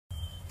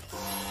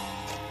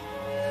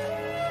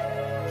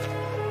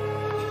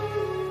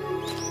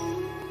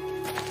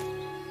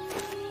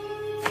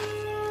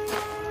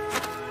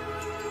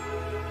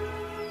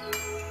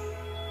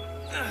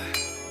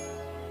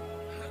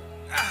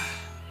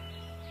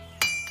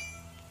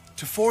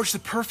To forge the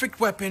perfect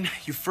weapon,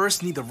 you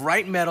first need the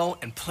right metal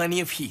and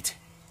plenty of heat.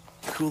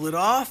 Cool it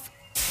off,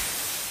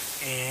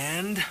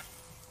 and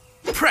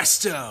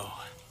presto!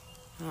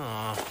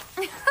 Aw.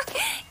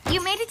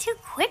 You made it too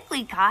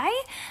quickly, Kai.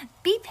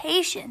 Be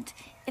patient.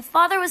 If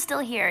Father was still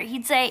here,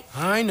 he'd say...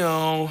 I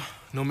know.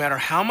 No matter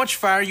how much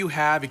fire you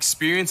have,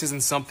 experience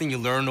isn't something you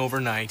learn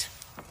overnight.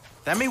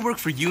 That may work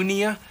for you,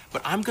 Nia,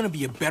 but I'm gonna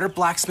be a better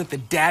blacksmith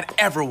than Dad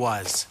ever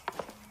was.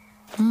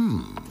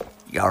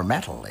 Your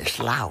metal is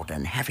loud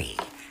and heavy.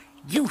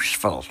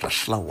 Useful to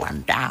slow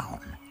one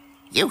down.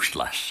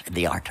 Useless in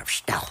the art of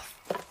stealth.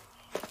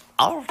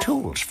 All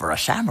tools for a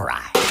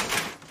samurai.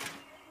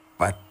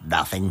 But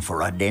nothing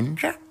for a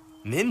ninja?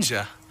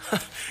 Ninja?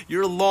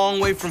 You're a long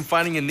way from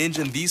finding a ninja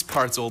in these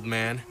parts, old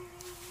man.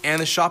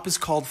 And the shop is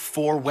called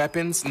 4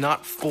 Weapons,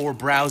 not 4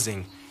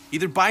 Browsing.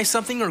 Either buy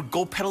something or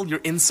go peddle your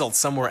insults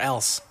somewhere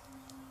else.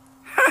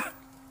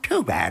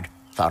 Too bad.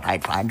 Thought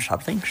I'd find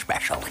something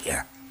special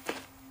here.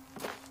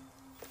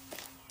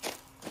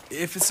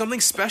 If it's something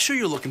special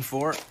you're looking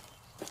for,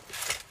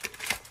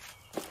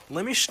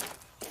 let me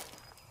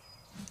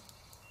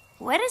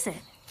What is it?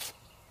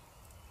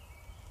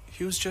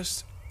 He was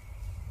just...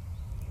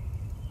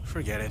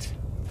 Forget it.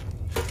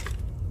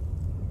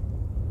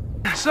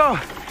 So,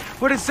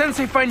 where did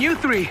Sensei find you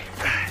 3?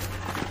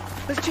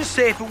 Let's just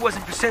say if it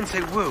wasn't for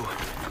Sensei Wu,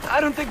 I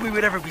don't think we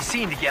would ever be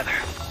seen together.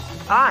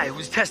 I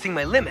was testing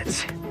my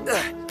limits.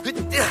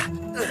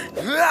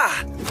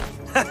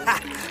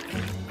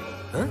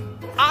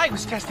 I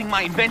was testing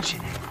my invention.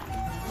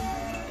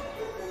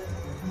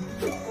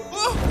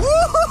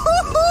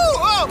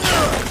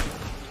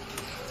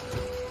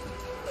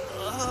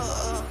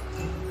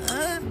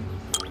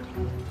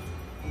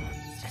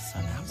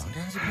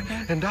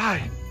 And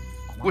I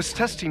was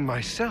testing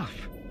myself.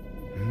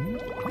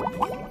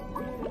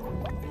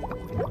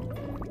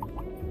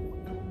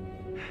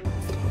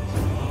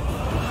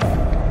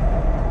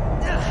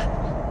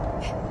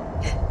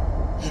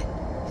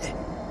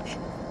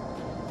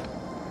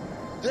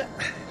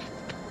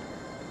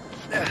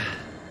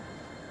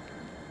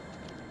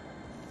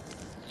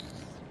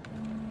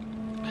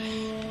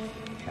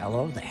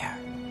 Hello there.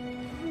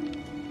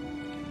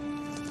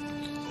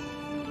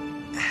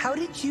 How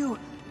did you...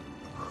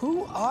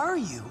 Who are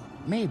you?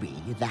 Maybe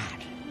that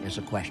is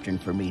a question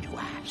for me to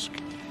ask.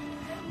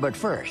 But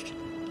first,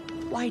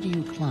 why do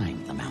you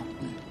climb the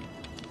mountain?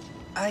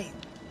 I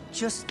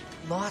just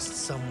lost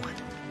someone.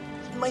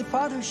 My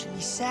father should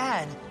be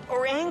sad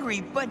or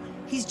angry, but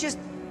he's...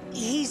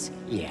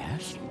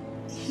 Yes?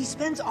 He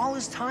spends all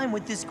his time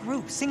with this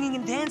group, singing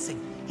and dancing.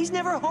 He's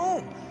never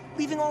home,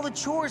 leaving all the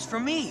chores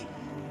for me.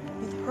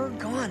 With her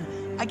gone,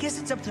 I guess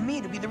it's up to me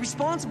to be the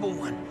responsible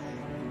one.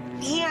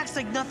 He acts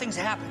like nothing's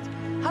happened.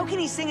 How can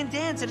he sing and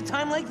dance at a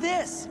time like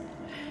this?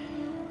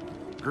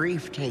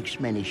 Grief takes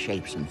many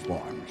shapes and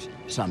forms.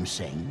 Some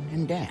sing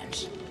and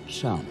dance.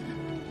 Some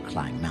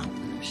climb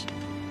mountains.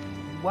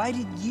 Why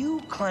did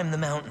you climb the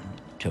mountain?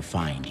 To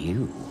find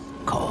you,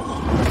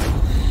 Cole.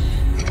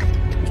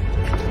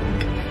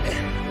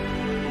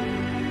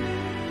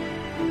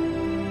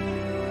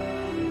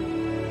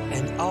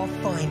 And I'll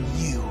find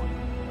you,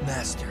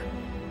 Master.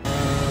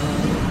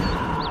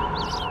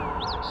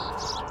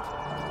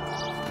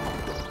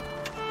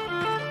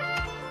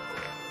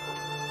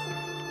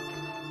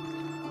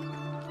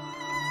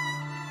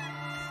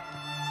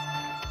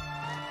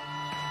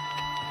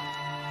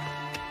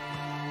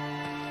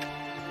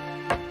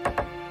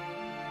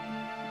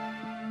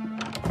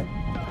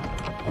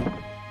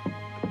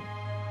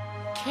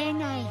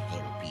 Can I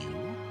help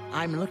you?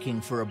 I'm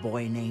looking for a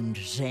boy named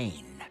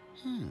Zane.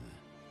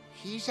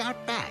 He's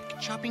out back,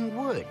 chopping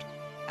wood.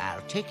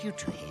 I'll take you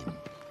to him.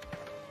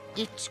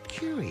 It's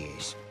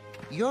curious.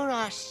 You're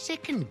our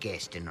second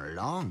guest in a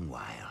long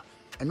while.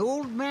 An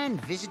old man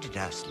visited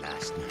us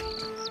last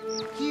night.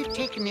 He had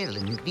taken ill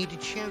and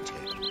needed shelter.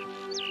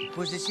 It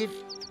was as if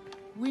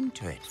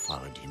winter had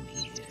followed him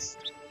here.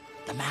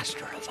 The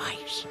Master of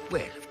Ice.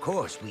 Well, of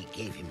course, we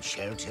gave him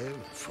shelter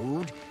and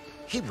food.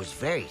 He was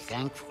very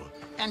thankful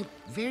and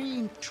very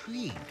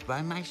intrigued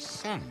by my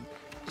son.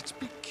 It's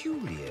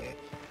peculiar.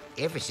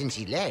 Ever since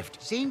he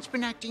left, Zane's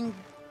been acting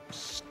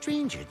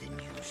stranger than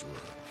usual.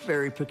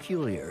 Very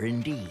peculiar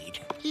indeed.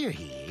 Here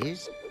he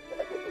is.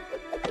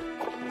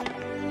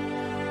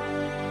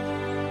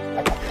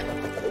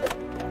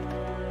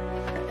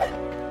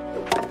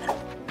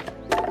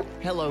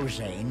 Hello,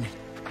 Zane.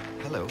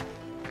 Hello.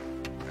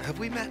 Have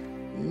we met?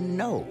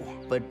 No,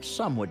 but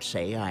some would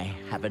say I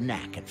have a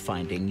knack at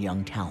finding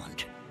young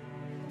talent.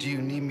 Do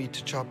you need me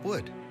to chop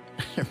wood?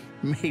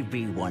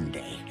 Maybe one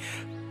day,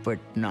 but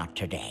not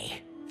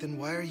today. Then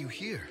why are you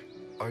here?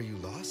 Are you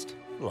lost?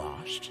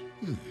 Lost?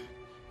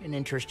 An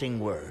interesting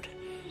word.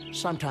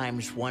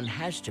 Sometimes one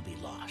has to be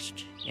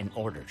lost in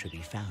order to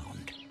be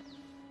found.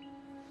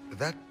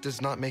 That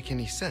does not make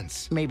any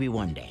sense. Maybe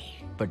one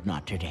day, but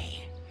not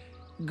today.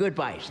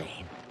 Goodbye,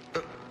 Zane.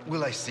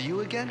 Will I see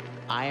you again?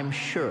 I am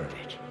sure of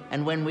it.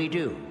 And when we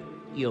do,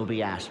 you'll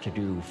be asked to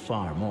do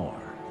far more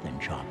than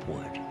chop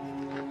wood.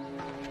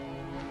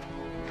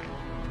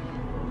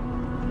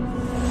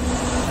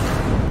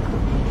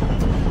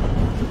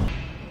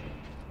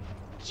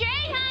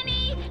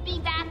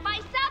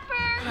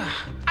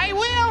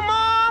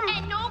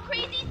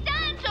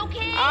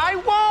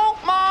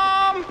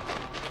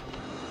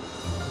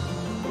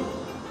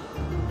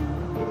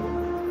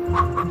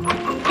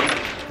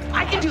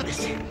 I can do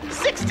this.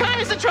 6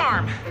 times the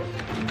charm.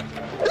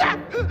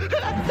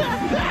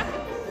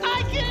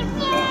 I can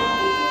fly!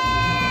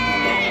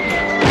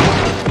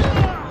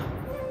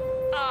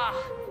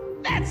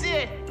 That's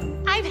it.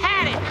 I've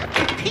had it.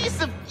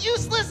 Piece of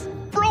useless,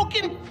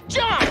 broken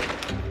junk.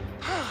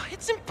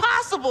 It's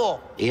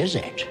impossible. Is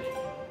it?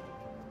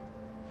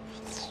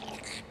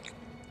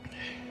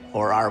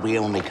 Or are we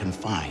only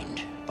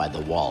confined by the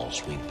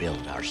walls we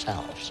build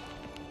ourselves?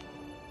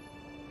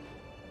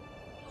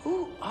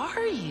 Who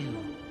are you?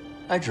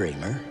 A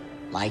dreamer,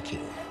 like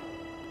you,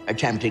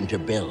 attempting to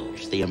build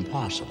the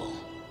impossible.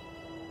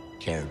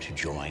 Care to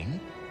join?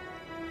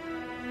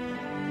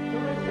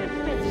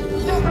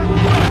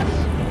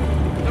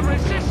 The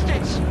resistance!